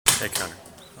Hey, Connor.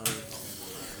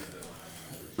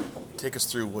 Take us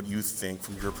through what you think,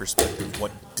 from your perspective,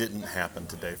 what didn't happen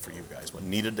today for you guys, what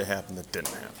needed to happen that didn't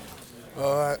happen.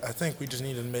 I think we just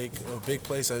needed to make big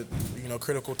plays at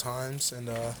critical times, and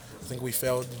I think we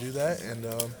failed to do that. And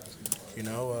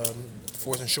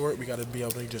fourth and short, we got to be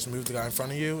able to just move the guy in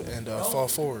front of you and fall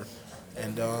forward.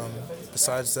 And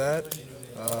besides that,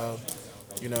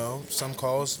 some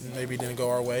calls maybe didn't go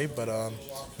our way, but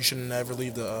you should never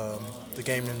leave the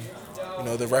game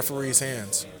in the referee's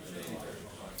hands.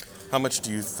 How much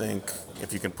do you think,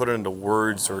 if you can put it into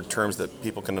words or terms that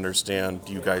people can understand,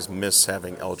 do you guys miss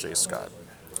having LJ Scott?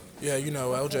 Yeah,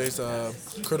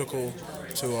 LJ's critical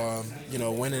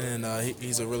to winning, and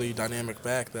he's a really dynamic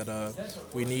back that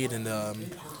we need. And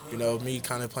me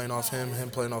kind of playing off him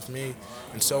playing off me,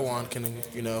 and so on can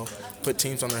put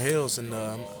teams on their heels. And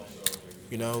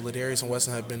Ladarius and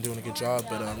Weston have been doing a good job,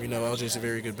 but LJ's a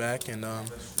very good back, and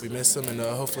we miss him, and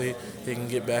hopefully he can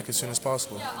get back as soon as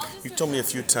possible. You told me a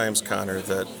few times, Connor,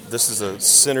 that this is a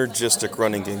synergistic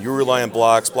running game. You rely on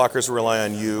blocks, blockers rely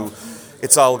on you.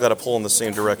 It's all got to pull in the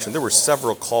same direction. There were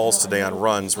several calls today on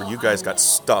runs where you guys got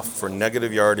stuffed for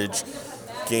negative yardage,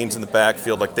 gains in the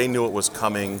backfield, like they knew it was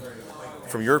coming.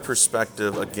 From your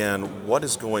perspective, again, what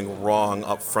is going wrong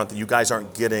up front that you guys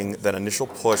aren't getting that initial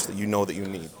push that you know that you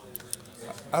need?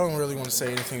 I don't really want to say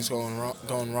anything's going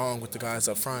wrong with the guys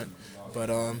up front, but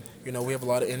we have a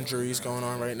lot of injuries going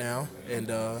on right now,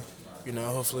 and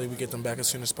hopefully we get them back as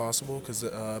soon as possible, because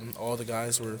all the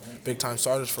guys were big time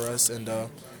starters for us, and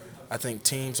I think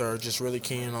teams are just really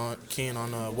keen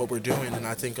on what we're doing, and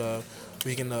I think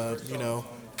we can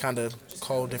kind of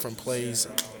call different plays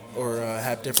or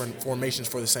have different formations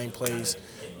for the same plays,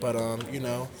 but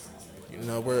we're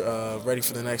ready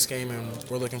for the next game, and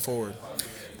we're looking forward.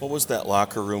 What was that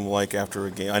locker room like after a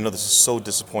game? I know this is so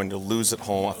disappointing to lose at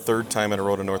home, a third time in a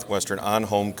row to Northwestern on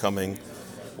homecoming.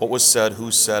 What was said? Who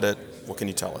said it? What can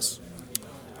you tell us?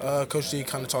 Coach D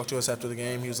kind of talked to us after the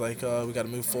game. He was like, we got to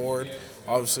move forward.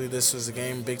 Obviously, this was a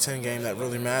game, Big Ten game, that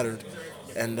really mattered.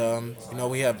 And,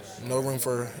 we have no room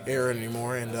for error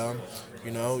anymore. And,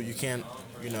 you can't,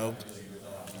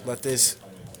 let this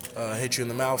hit you in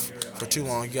the mouth for too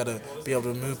long. You got to be able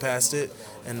to move past it.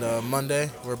 And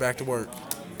Monday, we're back to work.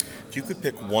 If you could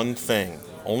pick one thing,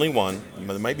 only one,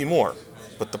 there might be more,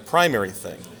 but the primary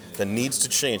thing that needs to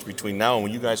change between now and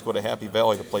when you guys go to Happy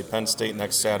Valley to play Penn State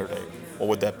next Saturday, what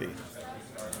would that be?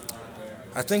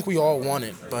 I think we all want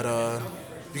it, but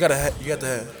you got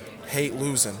to hate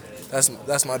losing.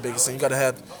 That's my biggest thing. You got to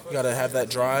have that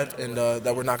drive, and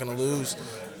that we're not going to lose.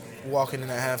 Walking in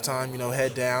at halftime,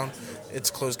 head down. It's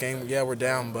a close game. Yeah, we're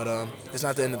down, but it's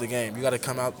not the end of the game. You got to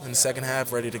come out in the second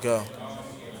half ready to go.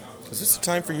 Is this a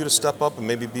time for you to step up and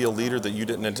maybe be a leader that you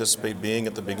didn't anticipate being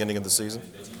at the beginning of the season?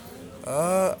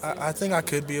 I think I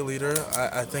could be a leader.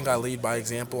 I think I lead by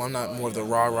example. I'm not more of the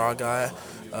rah-rah guy.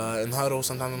 In huddle,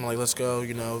 sometimes I'm like, let's go,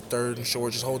 third and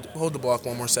short, just hold the block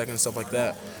one more second and stuff like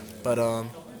that. But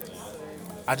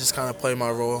I just kind of play my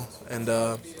role, and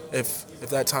if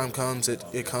that time comes,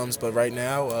 it comes. But right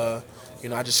now,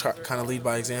 I just kind of lead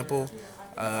by example.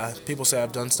 People say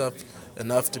I've done stuff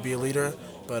enough to be a leader,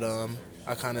 but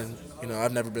I kind of,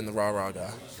 I've never been the rah-rah guy.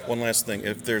 One last thing.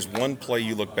 If there's one play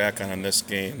you look back on in this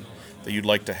game that you'd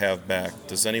like to have back,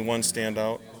 does anyone stand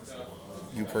out?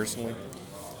 You personally?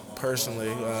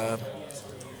 Personally.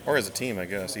 Or as a team, I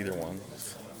guess, either one.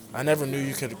 I never knew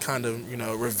you could kind of,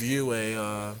 review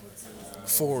a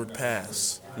forward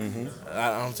pass. Mm-hmm.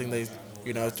 I don't think they,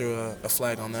 threw a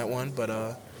flag on that one, but,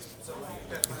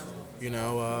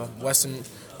 Weston,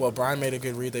 Brian made a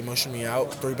good read. They motioned me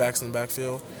out, 3 backs in the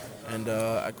backfield, and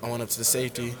I went up to the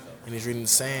safety, and he's reading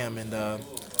Sam, and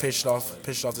pitched off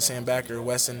to Sam Backer.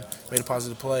 Weston made a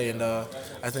positive play, and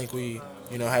I think we,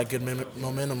 had good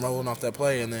momentum rolling off that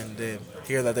play, and then they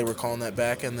hear that they were calling that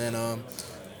back, and then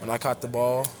when I caught the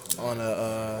ball on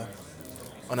a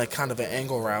kind of an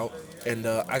angle route, and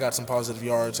I got some positive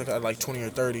yards. I got like 20 or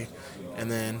 30, and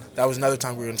then that was another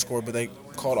time we were going to score, but they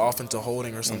called offensive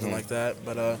holding or something like that.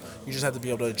 But you just have to be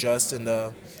able to adjust and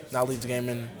not leave the game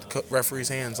in the referee's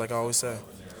hands, like I always say.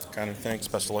 Connor, thanks.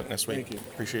 Best of luck next week. Thank you.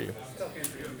 Appreciate you.